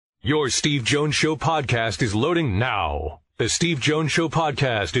Your Steve Jones Show podcast is loading now. The Steve Jones Show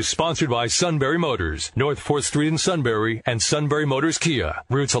podcast is sponsored by Sunbury Motors, North 4th Street in Sunbury, and Sunbury Motors Kia,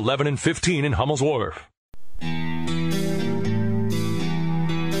 routes 11 and 15 in Hummel's Wharf.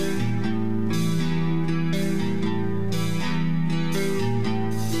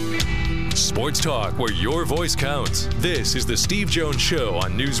 Sports talk where your voice counts. This is the Steve Jones Show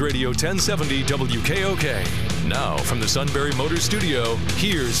on News Radio 1070 WKOK. Now from the Sunbury Motors Studio,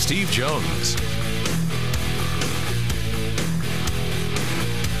 here's Steve Jones.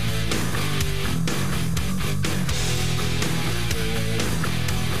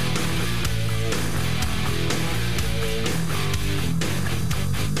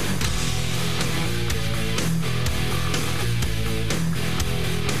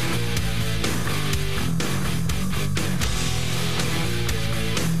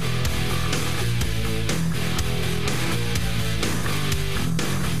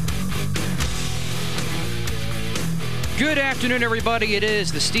 Good afternoon, everybody. It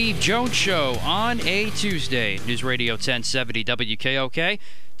is the Steve Jones Show on a Tuesday. News Radio 1070 WKOK.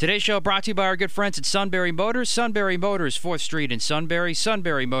 Today's show brought to you by our good friends at Sunbury Motors. Sunbury Motors, 4th Street in Sunbury.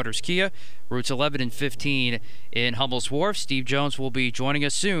 Sunbury Motors Kia, routes 11 and 15 in Hummel's Wharf. Steve Jones will be joining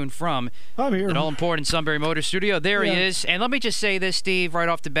us soon from an all-important Sunbury Motors studio. There he is. And let me just say this, Steve, right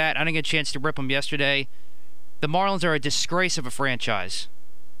off the bat. I didn't get a chance to rip him yesterday. The Marlins are a disgrace of a franchise.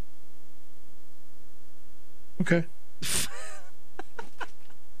 Okay.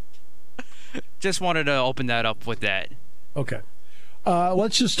 Just wanted to open that up with that. Okay.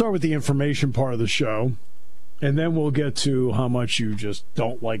 Let's just start with the information part of the show, and then we'll get to how much you just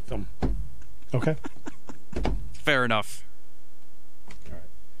don't like them. Okay? Fair enough.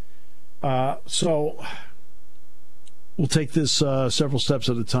 All right. So we'll take this several steps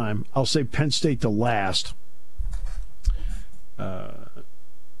at a time. I'll say Penn State to last.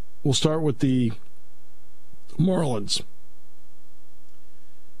 We'll start with the Marlins.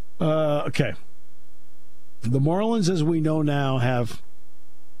 Okay. The Marlins, as we know now, have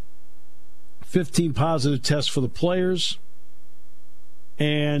 15 positive tests for the players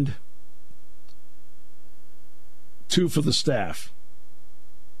and 2 for the staff.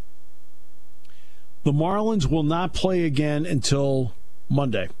 The Marlins will not play again until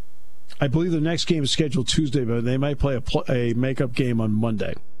Monday. I believe the next game is scheduled Tuesday, but they might play a makeup game on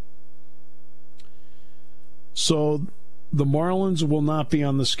Monday. So the Marlins will not be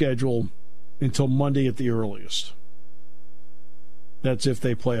on the schedule until Monday at the earliest. That's if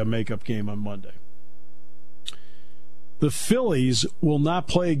they play a makeup game on Monday. The Phillies will not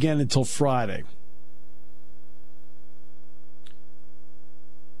play again until Friday.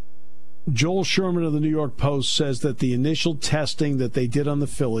 Joel Sherman of the New York Post says that the initial testing that they did on the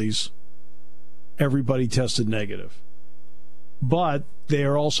Phillies, everybody tested negative. But they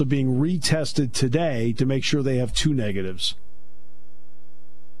are also being retested today to make sure they have 2 negatives.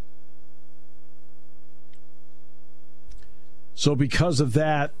 So because of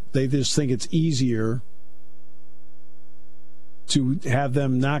that, they just think it's easier to have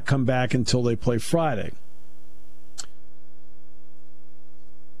them not come back until they play Friday.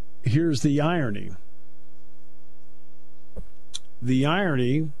 Here's the irony. The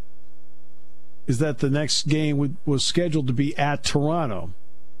irony is that the next game was scheduled to be at Toronto.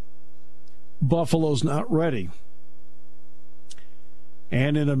 Buffalo's not ready.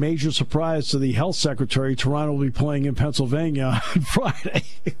 And in a major surprise to the health secretary, Toronto will be playing in Pennsylvania on Friday.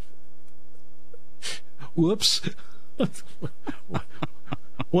 Whoops.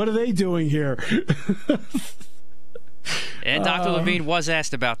 What are they doing here? And Dr. Levine was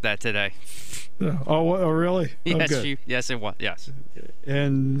asked about that today. Oh, really? Yes, okay. Yes, it was. Yes.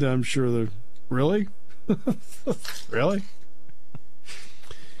 And I'm sure they're... Really? Really?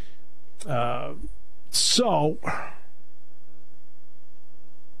 So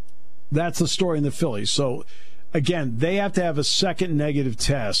that's the story in the Phillies. So, again, they have to have a second negative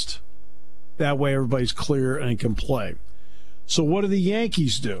test. That way everybody's clear and can play. So what do the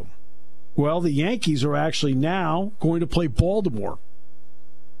Yankees do? Well, the Yankees are actually now going to play Baltimore.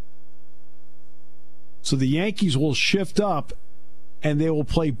 So the Yankees will shift up and they will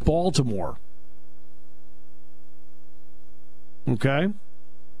play Baltimore. Okay?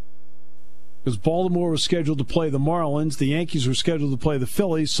 Because Baltimore was scheduled to play the Marlins, the Yankees were scheduled to play the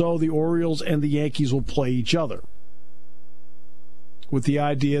Phillies, so the Orioles and the Yankees will play each other. With the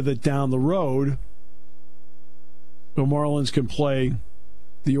idea that down the road, the Marlins can play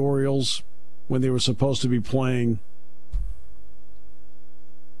the Orioles when they were supposed to be playing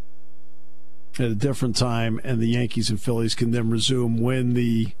at a different time, and the Yankees and Phillies can then resume when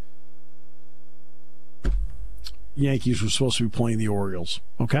the Yankees were supposed to be playing the Orioles.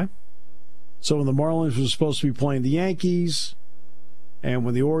 Okay? So when the Marlins were supposed to be playing the Yankees, and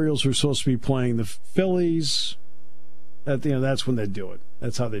when the Orioles were supposed to be playing the Phillies, that's when they'd do it.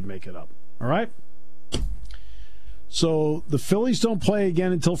 That's how they'd make it up. All right? So the Phillies don't play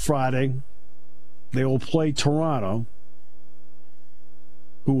again until Friday. They will play Toronto,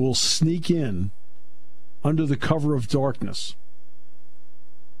 who will sneak in under the cover of darkness.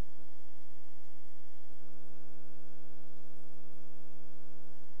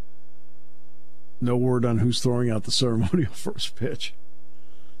 No word on who's throwing out the ceremonial first pitch.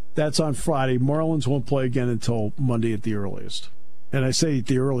 That's on Friday. Marlins won't play again until Monday at the earliest. And I say at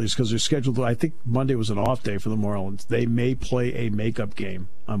the earliest because they're scheduled to, I think Monday was an off day for the Marlins. They may play a makeup game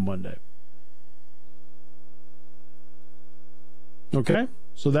on Monday. Okay?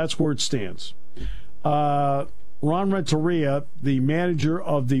 So that's where it stands. Ron Renteria, the manager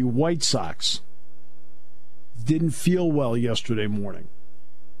of the White Sox, didn't feel well yesterday morning.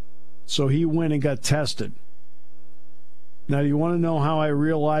 So he went and got tested. Now, do you want to know how I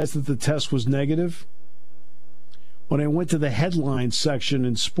realized that the test was negative? When I went to the headline section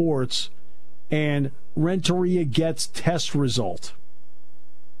in sports and Renteria gets test result.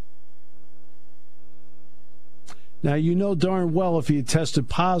 Now, you know darn well if he had tested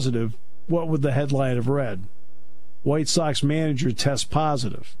positive, what would the headline have read? White Sox manager tests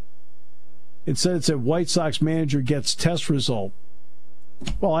positive. Instead, it said White Sox manager gets test result.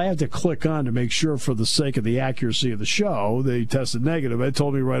 Well, I had to click on to make sure for the sake of the accuracy of the show that he tested negative. It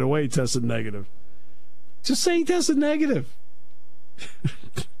told me right away he tested negative. Just say he tested negative.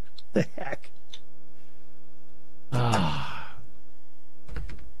 The heck?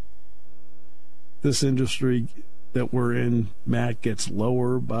 This industry that we're in, Matt, gets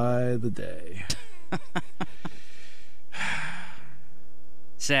lower by the day.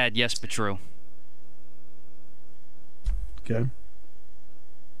 Sad, yes, but true. Okay.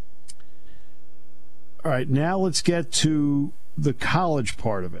 All right, now let's get to the college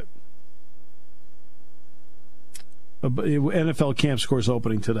part of it. NFL camps, of course,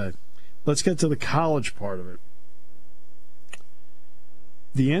 opening today. Let's get to the college part of it.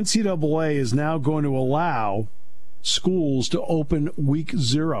 The NCAA is now going to allow schools to open week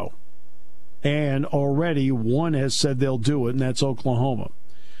 0. And already one has said they'll do it, and that's Oklahoma.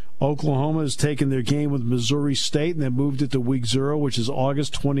 Oklahoma has taken their game with Missouri State, and they moved it to week 0, which is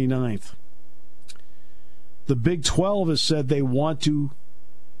August 29th. The Big 12 has said they want to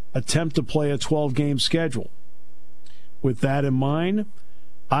attempt to play a 12-game schedule. With that in mind,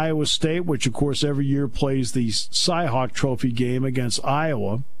 Iowa State, which of course every year plays the Cy-Hawk Trophy game against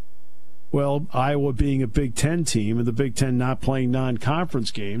Iowa, well, Iowa being a Big Ten team and the Big Ten not playing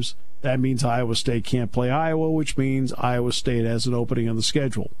non-conference games, that means Iowa State can't play Iowa, which means Iowa State has an opening on the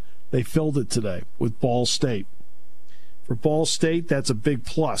schedule. They filled it today with Ball State. For Ball State, that's a big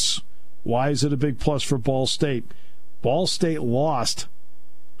plus. Why is it a big plus for Ball State? Ball State lost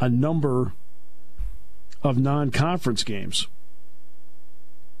a number of non-conference games.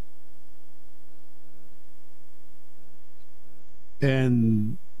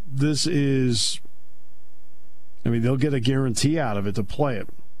 And this is, they'll get a guarantee out of it to play it.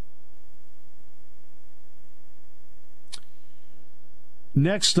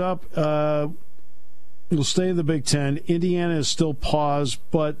 Next up, we'll stay in the Big Ten. Indiana is still paused,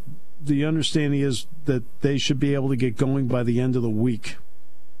 but the understanding is that they should be able to get going by the end of the week.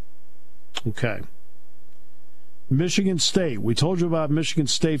 Okay. Michigan State. We told you about Michigan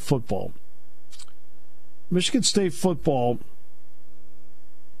State football. Michigan State football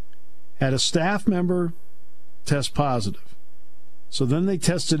had a staff member test positive. So then they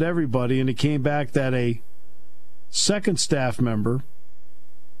tested everybody, and it came back that a second staff member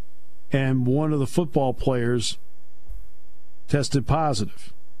and one of the football players tested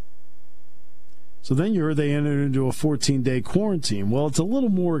positive. So then you heard they entered into a 14-day quarantine. Well, it's a little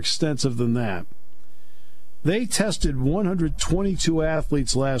more extensive than that. They tested 122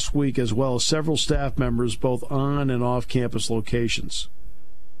 athletes last week, as well as several staff members, both on and off-campus locations.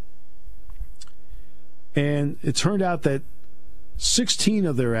 And it turned out that 16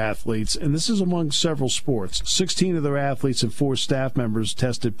 of their athletes, and this is among several sports, 16 of their athletes and 4 staff members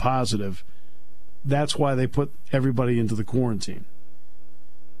tested positive. That's why they put everybody into the quarantine.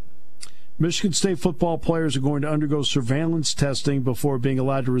 Michigan State football players are going to undergo surveillance testing before being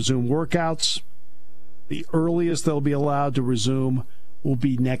allowed to resume workouts. The earliest they'll be allowed to resume will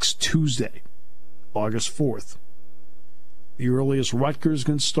be next Tuesday, August 4th. The earliest Rutgers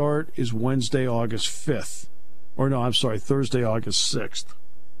can start is Wednesday, August 5th. Thursday, August 6th.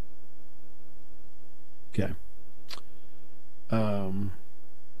 Okay.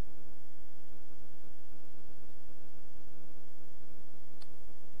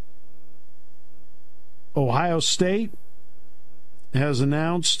 Ohio State has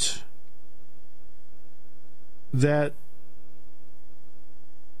announced that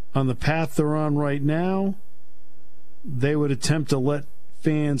on the path they're on right now, they would attempt to let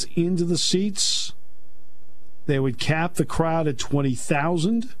fans into the seats. They would cap the crowd at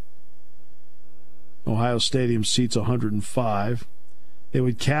 20,000. Ohio Stadium seats 105. They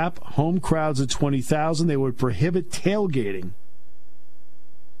would cap home crowds at 20,000. They would prohibit tailgating.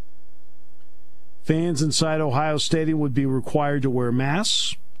 Fans inside Ohio Stadium would be required to wear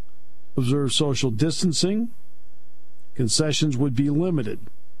masks, observe social distancing. Concessions would be limited.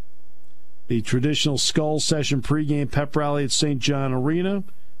 The traditional Skull Session pregame pep rally at St. John Arena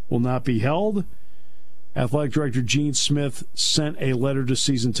will not be held. Athletic Director Gene Smith sent a letter to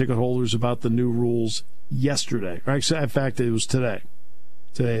season ticket holders about the new rules yesterday. In fact, it was today.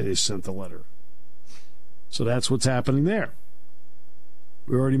 Today they sent the letter. So that's what's happening there.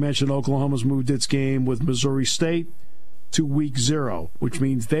 We already mentioned Oklahoma's moved its game with Missouri State to week 0, which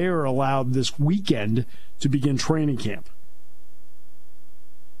means they are allowed this weekend to begin training camp.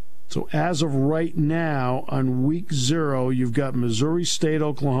 So as of right now, on week 0, you've got Missouri State,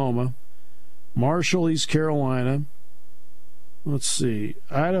 Oklahoma, Marshall, East Carolina, let's see,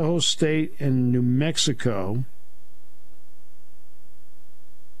 Idaho State and New Mexico,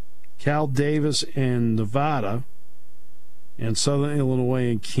 Cal Davis and Nevada, and Southern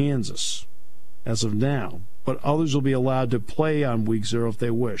Illinois and Kansas as of now. But others will be allowed to play on week 0 if they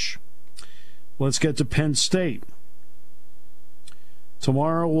wish. Let's get to Penn State.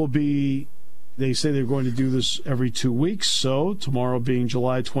 Tomorrow will be, they say they're going to do this every 2 weeks, so tomorrow being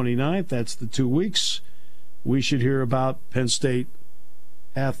July 29th, that's the 2 weeks. We should hear about Penn State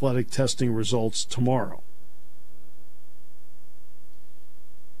athletic testing results tomorrow.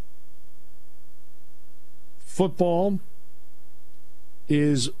 Football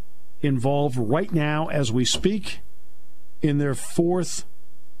is involved right now as we speak in their 4th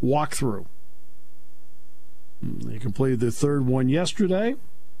walkthrough. They completed their 3rd one yesterday.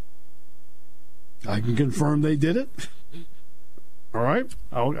 I can confirm they did it. All right?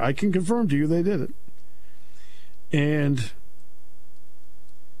 I can confirm to you they did it. And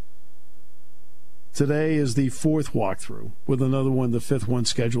today is the 4th walkthrough, with another one, the 5th one,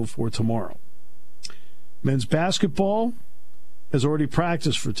 scheduled for tomorrow. Men's basketball has already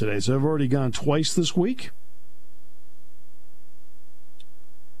practiced for today, so they've already gone twice this week.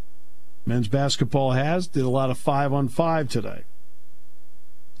 Men's basketball did a lot of 5-on-5 today.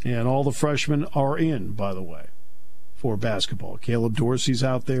 And all the freshmen are in, by the way, for basketball. Caleb Dorsey's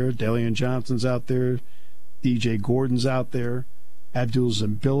out there, Dalian Johnson's out there, DJ Gordon's out there, Abdul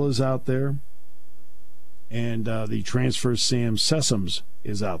Zambilla's out there, and the transfer Sam Sessoms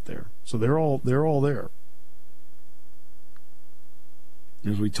is out there. So they're all there.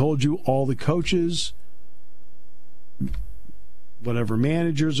 As we told you, all the coaches, whatever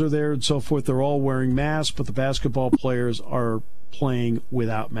managers are there and so forth, they're all wearing masks, but the basketball players are playing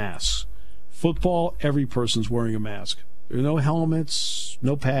without masks. Football, every person's wearing a mask. There are no helmets,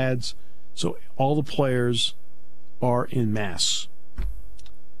 no pads, so all the players are in masks.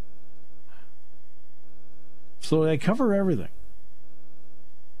 So they cover everything.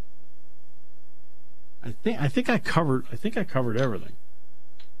 I think I covered everything.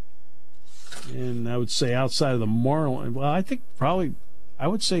 And I would say outside of the Marlins, well, I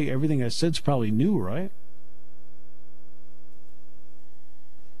would say everything I said is probably new, right?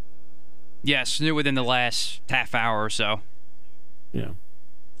 Yes, new within the last half hour or so. Yeah.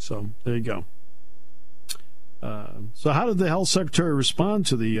 So there you go. So how did the health secretary respond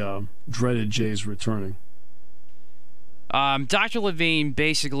to the dreaded Jays returning? Dr. Levine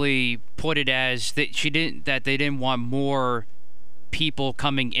basically put it as that they didn't want more people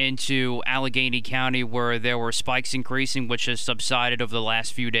coming into Allegheny County where there were spikes increasing, which has subsided over the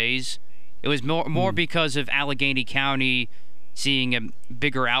last few days. It was more because of Allegheny County seeing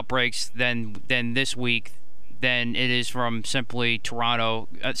bigger outbreaks than this week than it is from simply Toronto,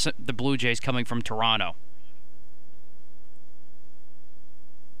 the Blue Jays coming from Toronto.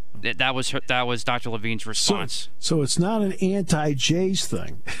 That was Dr. Levine's response. So it's not an anti-Jays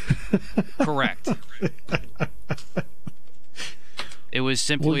thing. Correct. It was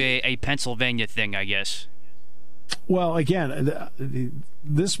simply a Pennsylvania thing, I guess. Well, again,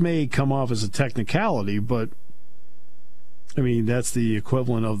 this may come off as a technicality, but, I mean, that's the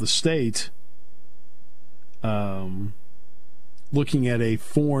equivalent of the state looking at a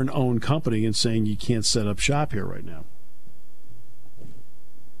foreign-owned company and saying you can't set up shop here right now.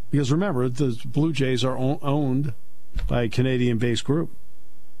 Because remember, the Blue Jays are owned by a Canadian-based group.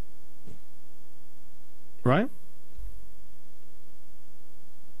 Right?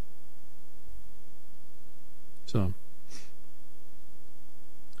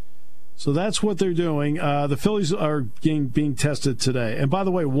 So that's what they're doing. The Phillies are being tested today. And by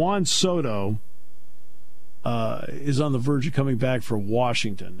the way, Juan Soto is on the verge of coming back for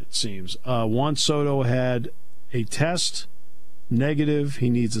Washington, it seems. Juan Soto had a test negative. He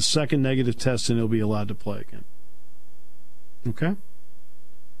needs a second negative test, and he'll be allowed to play again. Okay?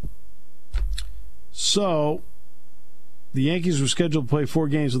 So the Yankees were scheduled to play 4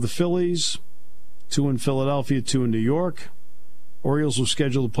 games with the Phillies, 2 in Philadelphia, 2 in New York. Orioles were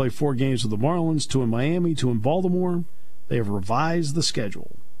scheduled to play 4 games with the Marlins, 2 in Miami, 2 in Baltimore. They have revised the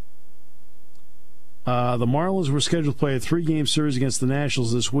schedule. The Marlins were scheduled to play a 3-game series against the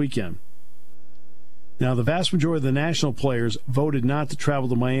Nationals this weekend. Now, the vast majority of the National players voted not to travel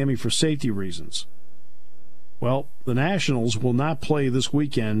to Miami for safety reasons. Well, the Nationals will not play this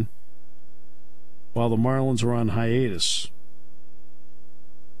weekend while the Marlins are on hiatus.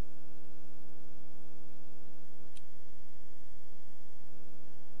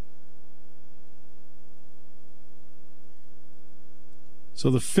 So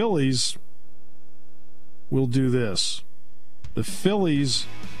the Phillies will do this. The Phillies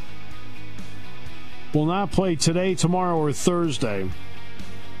will not play today, tomorrow, or Thursday.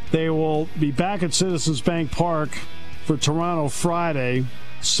 They will be back at Citizens Bank Park for Toronto Friday,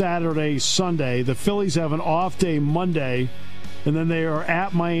 Saturday, Sunday. The Phillies have an off day Monday, and then they are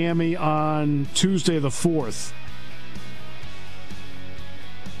at Miami on Tuesday the 4th.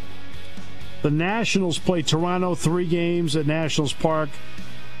 The Nationals play Toronto 3 games at Nationals Park,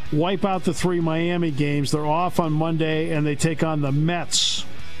 wipe out the 3 Miami games. They're off on Monday, and they take on the Mets.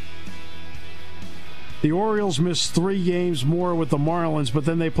 The Orioles miss 3 games more with the Marlins, but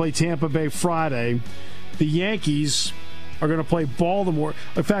then they play Tampa Bay Friday. The Yankees are going to play Baltimore.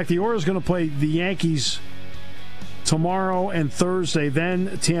 In fact, the Orioles are going to play the Yankees tomorrow and Thursday,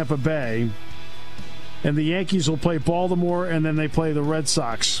 then Tampa Bay. And the Yankees will play Baltimore, and then they play the Red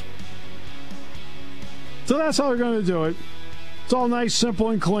Sox. So that's how they're going to do it. It's all nice, simple,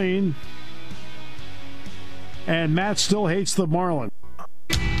 and clean. And Matt still hates the Marlins.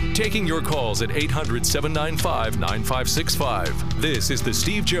 Taking your calls at 800-795-9565. This is the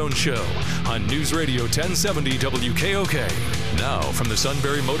Steve Jones Show on News Radio 1070 WKOK. Now from the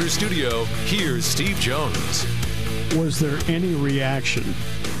Sunbury Motors Studio, here's Steve Jones. Was there any reaction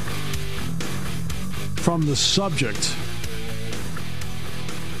from the subject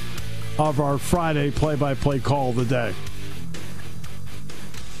of our Friday play-by-play call of the day?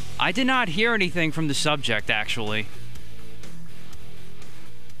 I did not hear anything from the subject, actually.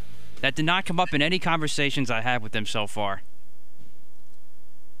 That did not come up in any conversations I had with them so far.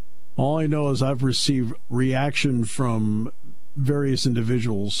 All I know is I've received reaction from various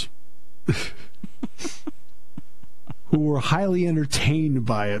individuals who were highly entertained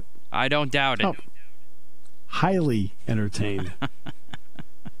by it. I don't doubt it. Oh, highly entertained.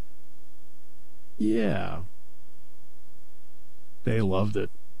 Yeah. They loved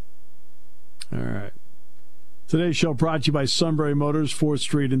it. All right. Today's show brought to you by Sunbury Motors, 4th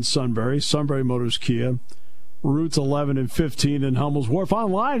Street in Sunbury. Sunbury Motors Kia, routes 11 and 15 in Hummel's Wharf.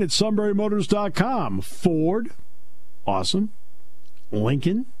 Online at sunburymotors.com. Ford, awesome.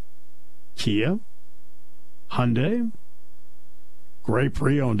 Lincoln, Kia, Hyundai, great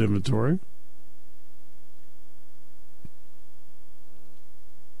pre-owned inventory.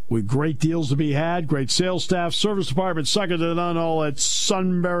 With great deals to be had, great sales staff, service department, second to none, all at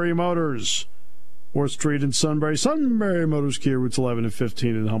Sunbury Motors. 4th Street in Sunbury. Sunbury Motors Kia, routes 11 and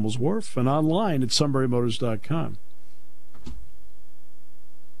 15 in Hummel's Wharf. And online at sunburymotors.com. I'd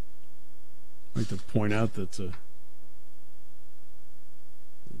like to point out that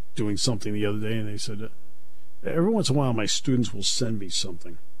doing something the other day, and they said, every once in a while my students will send me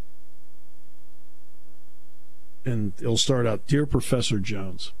something. And it'll start out, Dear Professor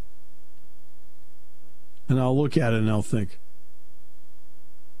Jones. And I'll look at it and I'll think,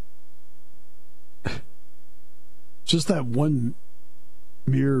 just that one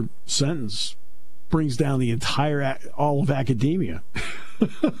mere sentence brings down the entire, all of academia.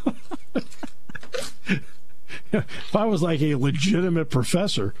 If I was like a legitimate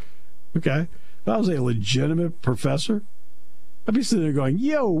professor, okay, if I was a legitimate professor, I'd be sitting there going,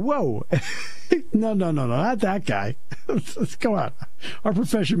 yo, whoa. No, not that guy. Come on. Our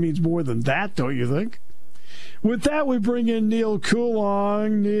profession means more than that, don't you think? With that, we bring in Neal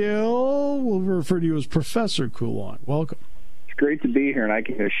Coolong. Neal, we'll refer to you as Professor Coolong. Welcome. It's great to be here, and I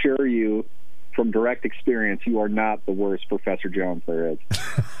can assure you from direct experience, you are not the worst Professor Jones there is.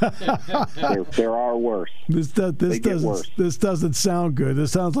 there are worse. This doesn't sound good.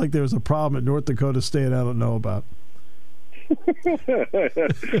 This sounds like there's a problem at North Dakota State I don't know about.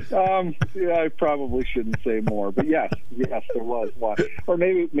 Yeah, I probably shouldn't say more, but yes, there was one. Or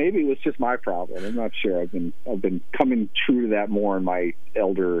maybe it was just my problem. I'm not sure. I've been coming true to that more in my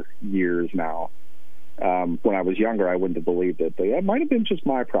elder years now. When I was younger, I wouldn't have believed it, but it might have been just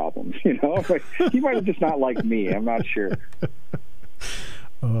my problems. You know, like, he might have just not liked me. I'm not sure.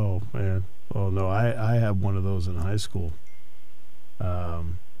 Oh man! Oh no! I had one of those in high school.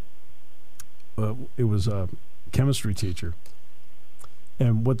 It was a chemistry teacher,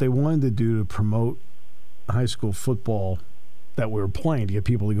 and what they wanted to do to promote high school football that we were playing, to get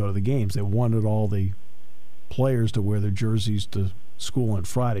people to go to the games, they wanted all the players to wear their jerseys to school on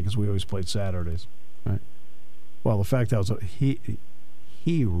Friday, because we always played Saturdays, right? Well, the fact that was he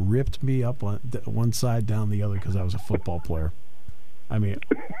ripped me up on one side down the other because I was a football player. I mean,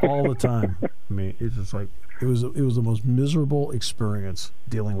 all the time. I mean, it's just like it was the most miserable experience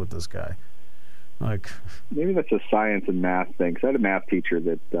dealing with this guy. Like, maybe that's a science and math thing. Because I had a math teacher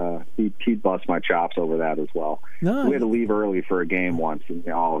that he'd bust my chops over that as well. No, we had to leave early for a game once, and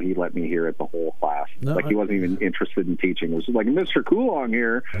he let me hear it the whole class. No, like, he wasn't even interested in teaching. It was like, Mr. Coolong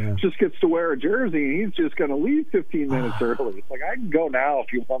here just gets to wear a jersey, and he's just going to leave 15 minutes early. It's like, I can go now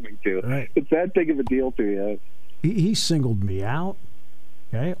if you want me to. Right. It's that big of a deal to you. He singled me out.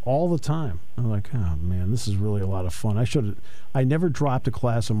 Okay, all the time. I'm like, oh man, this is really a lot of fun. I never dropped a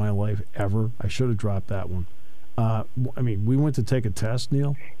class in my life ever. I should have dropped that one. I mean, we went to take a test,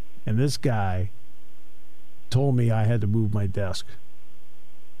 Neal, and this guy told me I had to move my desk.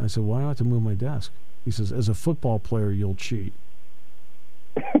 I said, why do I have to move my desk? He says, as a football player, you'll cheat.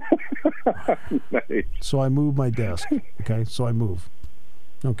 Nice. So I moved my desk. Okay, so I move.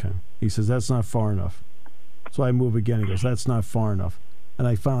 Okay. He says, that's not far enough. So I move again. He goes, that's not far enough. And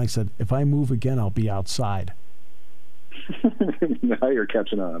I finally said, if I move again, I'll be outside. Now you're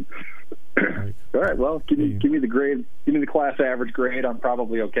catching on. Right. All right, well, give me the grade. Give me the class average grade. I'm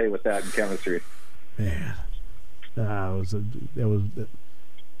probably okay with that in chemistry. Man,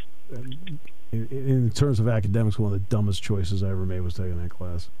 in terms of academics, one of the dumbest choices I ever made was taking that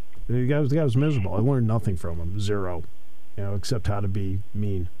class. The guy was miserable. I learned nothing from him. Zero. Except how to be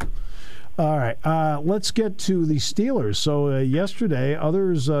mean. All right, let's get to the Steelers. So yesterday,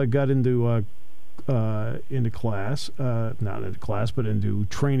 others got into class, not into class, but into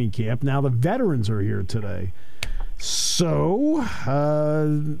training camp. Now the veterans are here today. So, how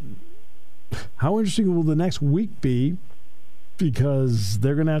interesting will the next week be? Because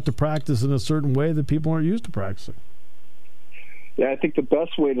they're going to have to practice in a certain way that people aren't used to practicing. Yeah, I think the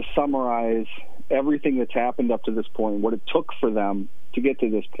best way to summarize everything that's happened up to this point, what it took for them to get to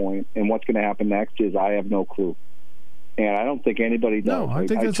this point, and what's going to happen next, is I have no clue. And I don't think anybody does. No, I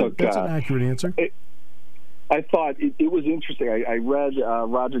think that's an accurate answer. I thought it was interesting. I read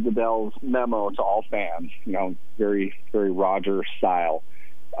Roger Goodell's memo to all fans, very, very Roger style.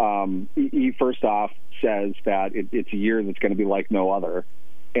 He first off says that it's a year that's going to be like no other.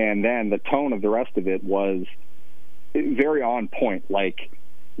 And then the tone of the rest of it was very on point, like,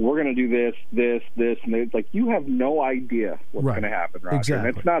 we're going to do this, and it's like, you have no idea what's going to happen, Roger. Exactly.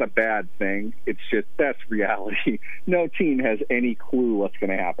 And it's not a bad thing. It's just, that's reality. No team has any clue what's going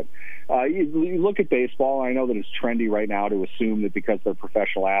to happen. You look at baseball, I know that it's trendy right now to assume that because they're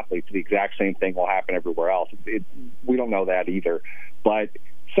professional athletes, the exact same thing will happen everywhere else. We don't know that either. But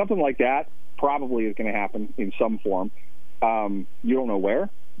something like that probably is going to happen in some form. You don't know where.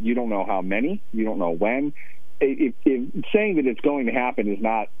 You don't know how many. You don't know when. Saying that it's going to happen is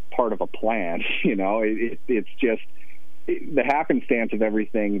not part of a plan. It's just the happenstance of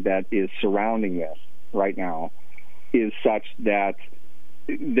everything that is surrounding this right now is such that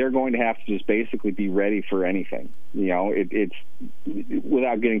they're going to have to just basically be ready for anything. It's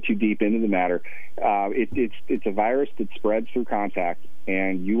without getting too deep into the matter. It's a virus that spreads through contact,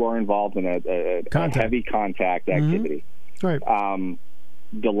 and you are involved in a heavy contact activity. Mm-hmm. Right.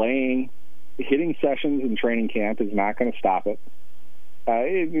 Delaying hitting sessions in training camp is not going to stop it.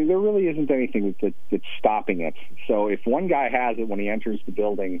 There really isn't anything that's stopping it. So if one guy has it when he enters the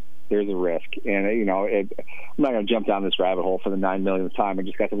building, there's a risk. And, I'm not going to jump down this rabbit hole for the 9 millionth time. I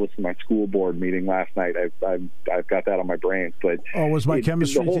just got to listen to my school board meeting last night. I've got that on my brain. But was my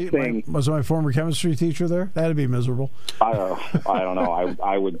was my former chemistry teacher there? That'd be miserable. I don't know.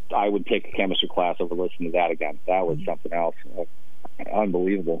 I would take a chemistry class over listening to that again. That was something else.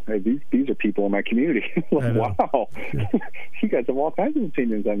 Unbelievable. Hey, these are people in my community. Wow. Yeah. You guys have all kinds of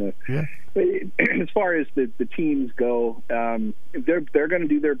opinions on this. Yeah. As far as the teams go, they're going to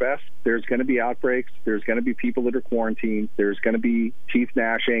do their best. There's going to be outbreaks. There's going to be people that are quarantined. There's going to be teeth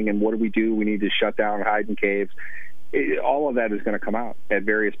gnashing, and what do? We need to shut down and hide in caves. all of that is going to come out at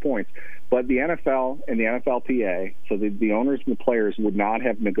various points. But the NFL and the NFLPA, so the owners and the players would not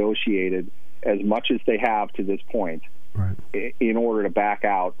have negotiated as much as they have to this point in order to back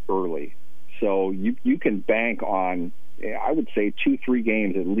out early. So you can bank on, I would say, 2-3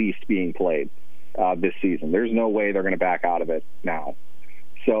 games at least being played this season. There's no way they're going to back out of it now.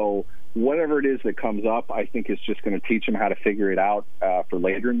 So whatever it is that comes up, I think is just going to teach them how to figure it out for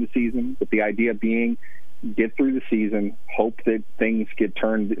later in the season. But the idea being, get through the season, hope that things get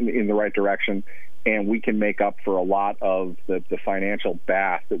turned in the right direction, and we can make up for a lot of the financial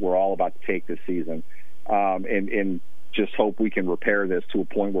bath that we're all about to take this season, and just hope we can repair this to a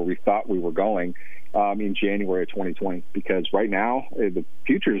point where we thought we were going in January of 2020. Because right now, the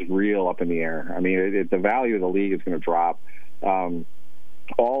future is real up in the air. I mean, the value of the league is going to drop.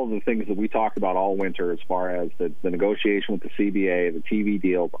 All of the things that we talked about all winter as far as the negotiation with the CBA, the TV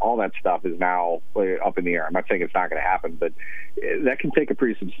deals, all that stuff is now up in the air. I'm not saying it's not going to happen, but that can take a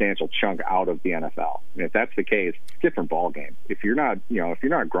pretty substantial chunk out of the NFL. And if that's the case, it's a different ballgame. If you're not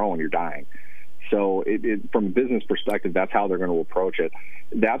growing, you're dying. So from a business perspective, that's how they're going to approach it.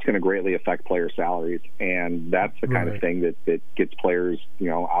 That's going to greatly affect player salaries, and that's the kind of thing that gets players,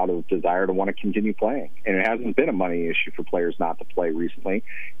 out of desire to want to continue playing. And it hasn't been a money issue for players not to play recently,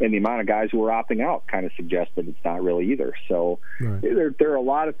 and the amount of guys who are opting out kind of suggests that it's not really either. So there are a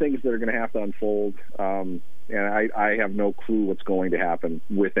lot of things that are going to have to unfold, and I have no clue what's going to happen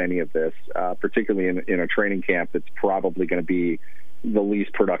with any of this, particularly in a training camp that's probably going to be the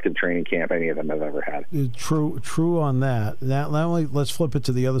least productive training camp any of them have ever had. True on that. Let's flip it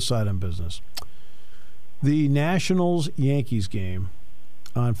to the other side of business. The Nationals-Yankees game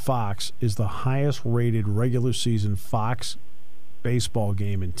on Fox is the highest-rated regular season Fox baseball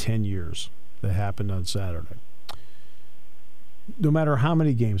game in 10 years that happened on Saturday. No matter how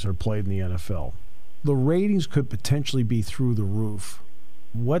many games are played in the NFL, the ratings could potentially be through the roof.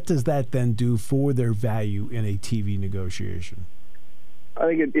 What does that then do for their value in a TV negotiation?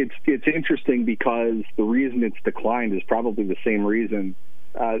 I think it's interesting because the reason it's declined is probably the same reason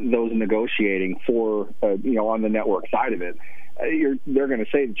those negotiating for on the network side of it, they're going to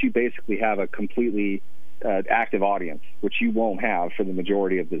say that you basically have a completely active audience, which you won't have for the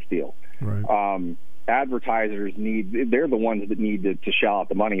majority of this deal. Right. Advertisers they're the ones that need to shell out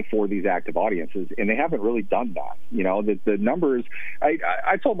the money for these active audiences, and they haven't really done that. The numbers,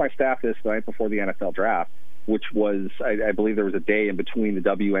 I told my staff this the night before the NFL draft, which was, I believe there was a day in between the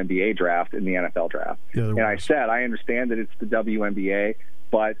WNBA draft and the NFL draft. Yeah, and I said, I understand that it's the WNBA,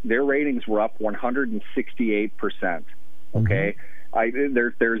 but their ratings were up 168%. Okay?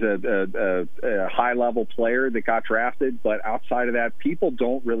 There's a high-level player that got drafted, but outside of that, people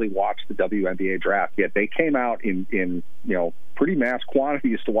don't really watch the WNBA draft, yet they came out in pretty mass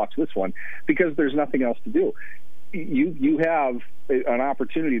quantities to watch this one because there's nothing else to do. You have an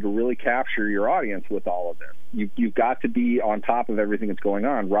opportunity to really capture your audience with all of this. You've got to be on top of everything that's going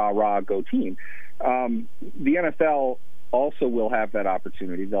on. Rah, rah, go team. The NFL also will have that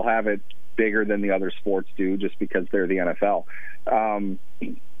opportunity. They'll have it bigger than the other sports do just because they're the NFL.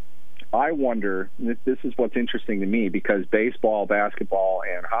 I wonder, this is what's interesting to me, because baseball, basketball,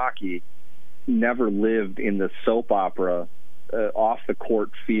 and hockey never lived in the soap opera off-the-court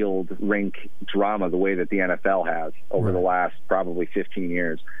field rink drama the way that the NFL has over the last probably 15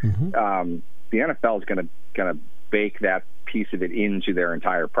 years. The NFL is going to bake that piece of it into their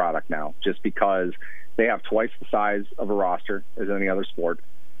entire product now, just because they have twice the size of a roster as any other sport.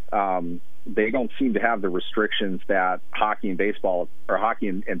 They don't seem to have the restrictions that hockey and baseball or hockey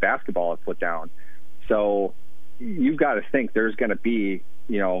and basketball have put down. So you've got to think there's going to be,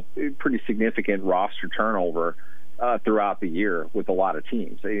 pretty significant roster turnover throughout the year with a lot of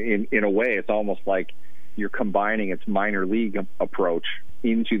teams. In a way, it's almost like you're combining its minor league approach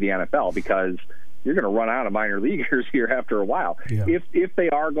into the NFL, because you're going to run out of minor leaguers here after a while. Yeah. If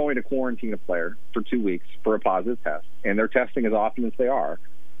they are going to quarantine a player for 2 weeks for a positive test, and they're testing as often as they are,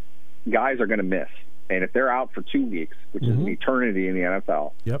 guys are going to miss. And if they're out for 2 weeks, which is an eternity in the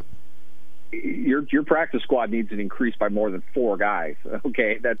NFL, your practice squad needs to increase by more than 4 guys.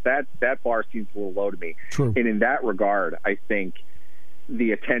 Okay, that bar seems a little low to me. True. And in that regard, I think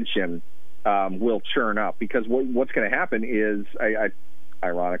the attention will churn up, because what's going to happen is,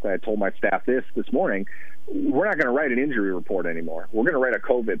 ironically, I told my staff this morning, we're not going to write an injury report anymore. We're going to write a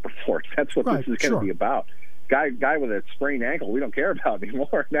COVID report. That's what this is going to be about. Guy with a sprained ankle, we don't care about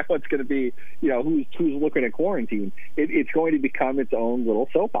anymore. Now it's going to be, who's looking at quarantine. It's going to become its own little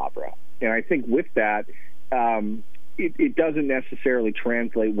soap opera. And I think with that, it doesn't necessarily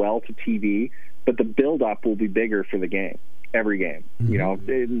translate well to TV, but the build-up will be bigger for the game. every game,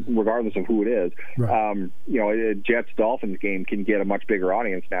 regardless of who it is. Right. A Jets-Dolphins game can get a much bigger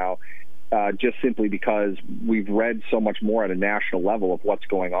audience now, just simply because we've read so much more at a national level of what's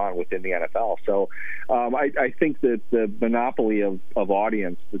going on within the NFL. So I think that the monopoly of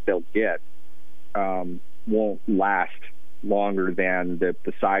audience that they'll get won't last longer than the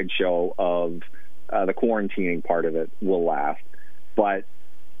sideshow of the quarantining part of it will last. But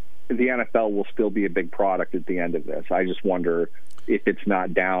the NFL will still be a big product at the end of this. I just wonder if it's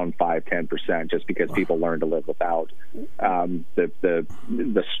not down 5-10% just because people learn to live without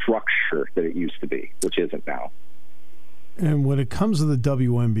the structure that it used to be, which isn't now. And when it comes to the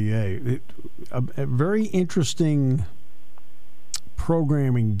WNBA, a very interesting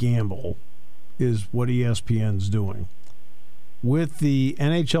programming gamble is what ESPN's doing. With the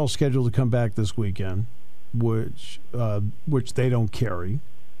NHL scheduled to come back this weekend, which they don't carry,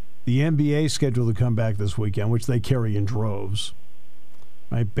 the NBA scheduled to come back this weekend, which they carry in droves.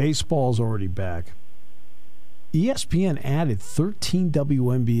 Right? Baseball's already back. ESPN added 13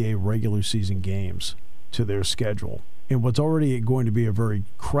 WNBA regular season games to their schedule. And what's already going to be a very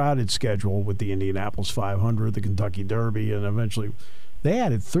crowded schedule with the Indianapolis 500, the Kentucky Derby, and eventually they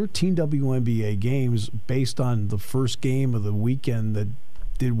added 13 WNBA games based on the first game of the weekend that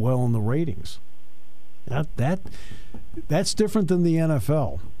did well in the ratings. That's different than the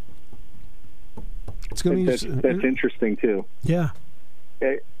NFL. It's going to be that's interesting too. Yeah.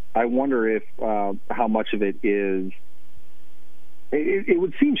 I wonder if how much of it is. It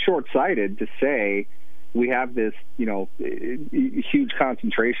would seem short-sighted to say we have this, huge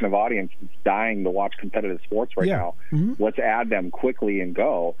concentration of audience that's dying to watch competitive sports right now. Mm-hmm. Let's add them quickly and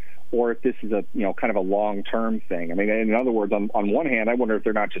go. Or if this is a, kind of a long-term thing. I mean, in other words, on one hand, I wonder if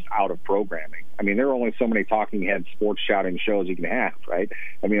they're not just out of programming. I mean, there are only so many talking head sports shouting shows you can have, right?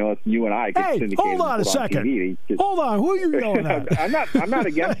 I mean, unless you and I get syndicated. Hold on a second. TV, hold on. Who are you yelling at? I'm not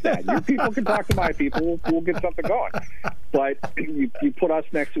against that. Your people can talk to my people. We'll get something going. But you put us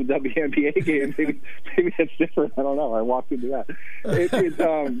next to a WNBA game, maybe that's different. I don't know. I walked into that.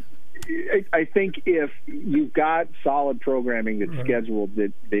 I think if you've got solid programming that's scheduled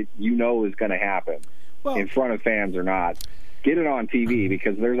that is going to happen in front of fans or not, get it on TV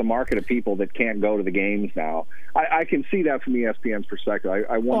because there's a market of people that can't go to the games now. I can see that from ESPN's perspective.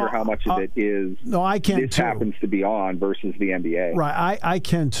 I wonder how much of it is this happens to be on versus the NBA. Right, I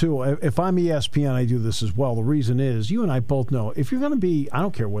can too. If I'm ESPN, I do this as well. The reason is, you and I both know, if you're going to be, I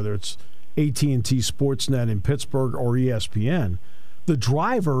don't care whether it's AT&T Sportsnet in Pittsburgh or ESPN, the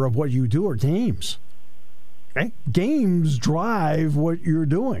driver of what you do are games. Okay? Games drive what you're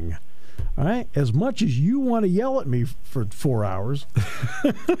doing. All right? As much as you want to yell at me for 4 hours.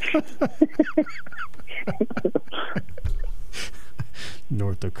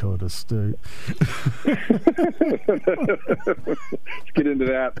 North Dakota State. Let's get into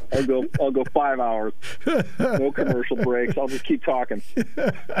that. I'll go 5 hours. No commercial breaks. I'll just keep talking.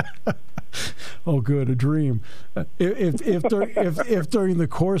 Oh, good, a dream. If during the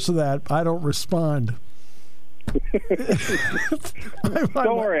course of that I don't respond,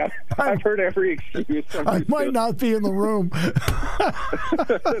 don't worry. I've heard every excuse. I might not be in the room.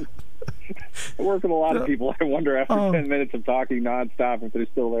 I work with a lot of people. I wonder after 10 minutes of talking nonstop if they're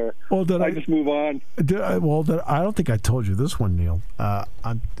still there. Well, I just move on. I don't think I told you this one, Neal.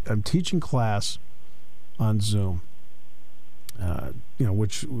 I'm teaching class on Zoom.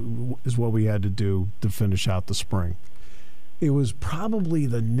 Which is what we had to do to finish out the spring. It was probably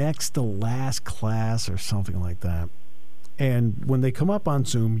the next to last class or something like that. And when they come up on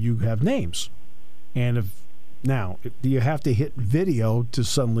Zoom, you have names. And you have to hit video to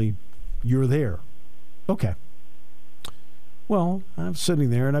suddenly you're there. Okay. Well, I'm sitting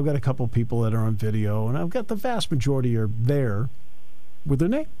there, and I've got a couple of people that are on video, and I've got the vast majority are there with their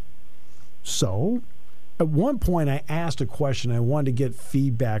name. So at one point, I asked a question. I wanted to get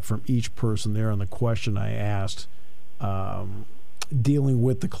feedback from each person there on the question I asked, dealing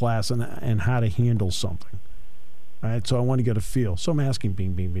with the class and how to handle something. All right, so I want to get a feel. So I'm asking,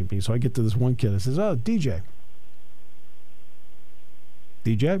 bing, bing, bing, bing. So I get to this one kid. I says, "Oh, DJ."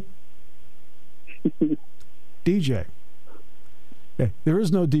 DJ? DJ. Okay, there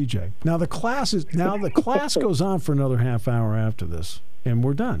is no DJ. Now the class goes on for another half hour after this, and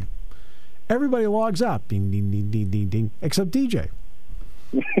we're done. Everybody logs out. Ding, ding, ding, ding, ding, ding, except DJ.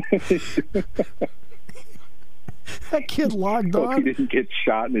 That kid logged on. He didn't get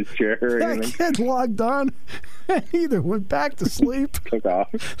shot in his chair or anything. That kid logged on. Either went back to sleep, took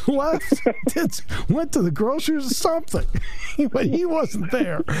off, left, went to the groceries or something, but he wasn't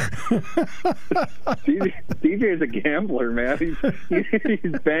there. DJ's a gambler, man. He's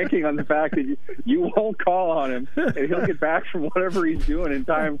banking on the fact that you won't call on him, and he'll get back from whatever he's doing in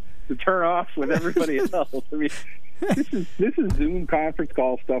time to turn off with everybody else. I mean, this is Zoom conference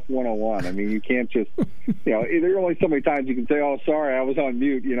call stuff 101. I mean, you can't just, there are only so many times you can say, "Oh, sorry, I was on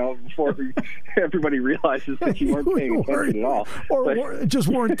mute," before everybody realizes that you weren't paying attention at all. Or just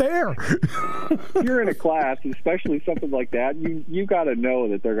weren't there. You're in a class, especially something like that. You got to know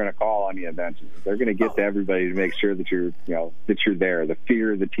that they're going to call on you eventually. They're going to get to everybody to make sure that you're there. The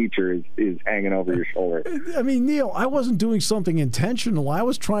fear of the teacher is hanging over your shoulder. I mean, Neal, I wasn't doing something intentional. I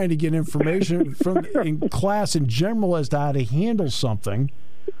was trying to get information in class in general as to how to handle something,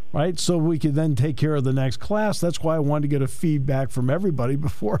 right? So we could then take care of the next class. That's why I wanted to get a feedback from everybody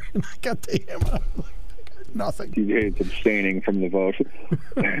before I got to him. I got nothing. DJ's abstaining from the vote.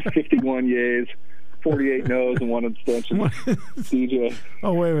 51 yeas, 48 no's, and 1 abstention. DJ.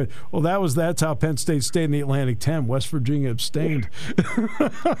 Oh, wait a minute. Well, that's how Penn State stayed in the Atlantic 10. West Virginia abstained.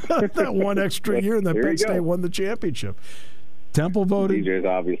 That one extra year, and then Penn State won the championship. Temple voted. DJ's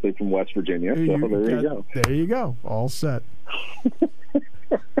obviously from West Virginia, so there you go. There you go. All set.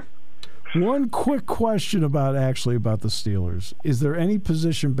 One quick question about the Steelers. Is there any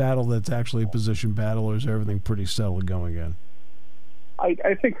position battle that's actually a position battle, or is everything pretty settled going in?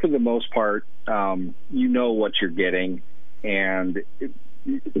 I think for the most part, you know what you're getting, and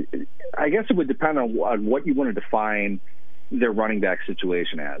I guess it would depend on what you want to define their running back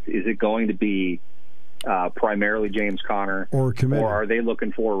situation as. Is it going to be primarily James Conner, or are they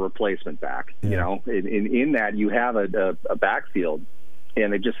looking for a replacement back? Yeah. In that you have a backfield,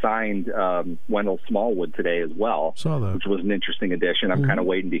 and they just signed Wendell Smallwood today as well, which was an interesting addition. I'm kind of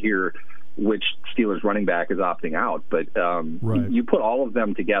waiting to hear which Steelers running back is opting out, but you put all of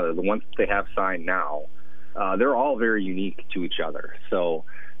them together, the ones that they have signed now, they're all very unique to each other. So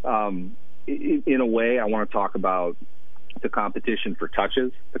in a way, I want to talk about the competition for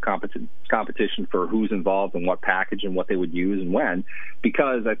touches, the competition for who's involved in what package and what they would use and when,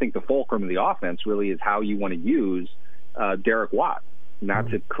 because I think the fulcrum of the offense really is how you want to use Derek Watt, not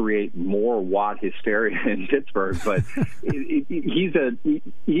to create more Watt hysteria in Pittsburgh, but he's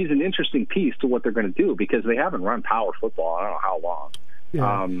an interesting piece to what they're going to do, because they haven't run power football I don't know how long.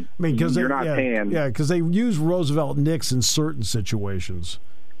 Yeah. Because you're not paying. Yeah, because they use Roosevelt Nix in certain situations.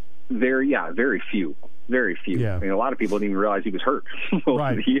 Very few. Very few. Yeah. I mean, a lot of people didn't even realize he was hurt most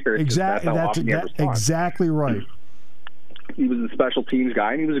of the year. Exactly. That's exactly right. He was a special teams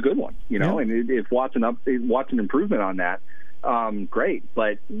guy, and he was a good one. And if Watt's an improvement on that, great.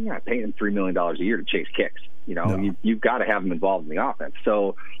 But you're not paying him $3 million a year to chase kicks. You've got to have him involved in the offense.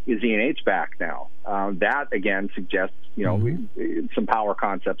 So is he an H-back now? That again suggests some power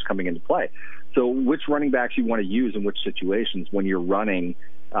concepts coming into play. So which running backs you want to use in which situations when you're running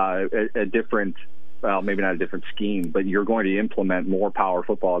a different. Well, maybe not a different scheme, but you're going to implement more power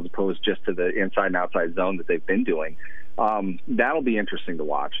football as opposed just to the inside and outside zone that they've been doing. That'll be interesting to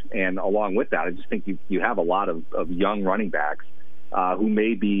watch. And along with that, I just think you have a lot of young running backs who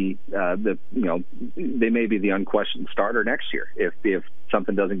may be they may be the unquestioned starter next year. If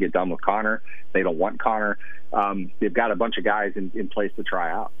something doesn't get done with Connor, they don't want Connor. They've got a bunch of guys in place to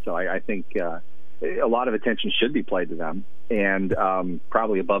try out. So I think a lot of attention should be played to them. And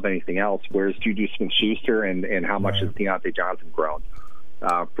probably above anything else, where's Juju Smith-Schuster and how much has Deontay Johnson grown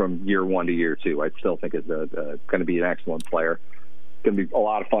from year 1 to year 2? I still think is going to be an excellent player. It's going to be a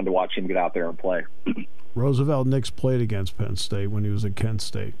lot of fun to watch him get out there and play. Roosevelt Nix played against Penn State when he was at Kent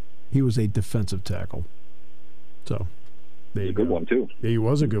State. He was a defensive tackle. So there you go. Good one, too. He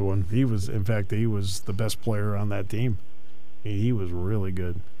was a good one. He was the best player on that team. He was really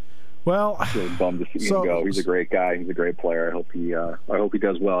good. Well, I'm really bummed to see him go. He's a great guy. He's a great player. I hope he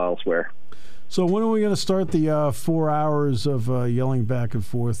does well elsewhere. So when are we going to start the 4 hours of yelling back and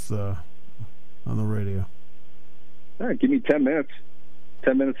forth on the radio? All right, give me 10 minutes.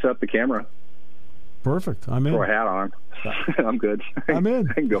 10 minutes to set up the camera. Perfect. I'm in. Throw a hat on. I'm good. I'm in.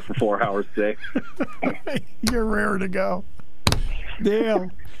 I can go for 4 hours today. You're rare to go.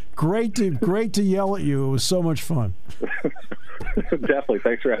 Neal, great to yell at you. It was so much fun. Definitely.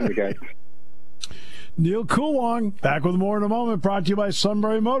 Thanks for having me, guys. Neal Coolong, back with more in a moment, brought to you by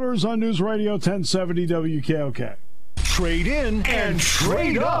Sunbury Motors on News Radio 1070 WKOK. Trade in and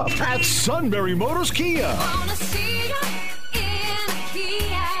trade up at Sunbury Motors Kia.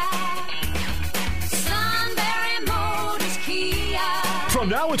 From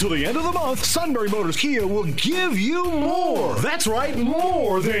now now until the end of the month, Sunbury Motors Kia will give you more. That's right,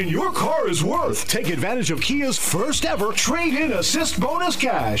 more than your car is worth. Take advantage of Kia's first ever trade-in assist bonus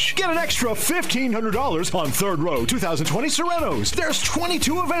cash. Get an extra $1,500 on third row 2020 Serenos. There's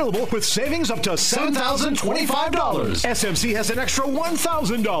 22 available with savings up to $7,025. SMC has an extra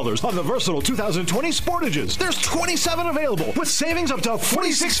 $1,000 on the versatile 2020 Sportages. There's 27 available with savings up to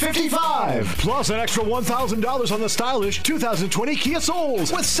 $4,655. Plus an extra $1,000 on the stylish 2020 Kia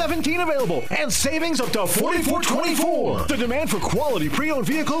Souls with 17 available and savings up to $4,424. The demand for quality pre-owned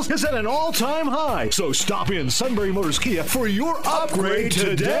vehicles is at an all-time high. So stop in Sunbury Motors Kia for your upgrade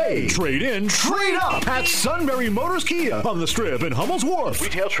today. Trade in, trade up at Sunbury Motors Kia on the Strip in Hummel's Wharf.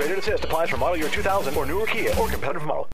 Retail trade-in assist applies for model year 2000 or newer Kia or competitive model.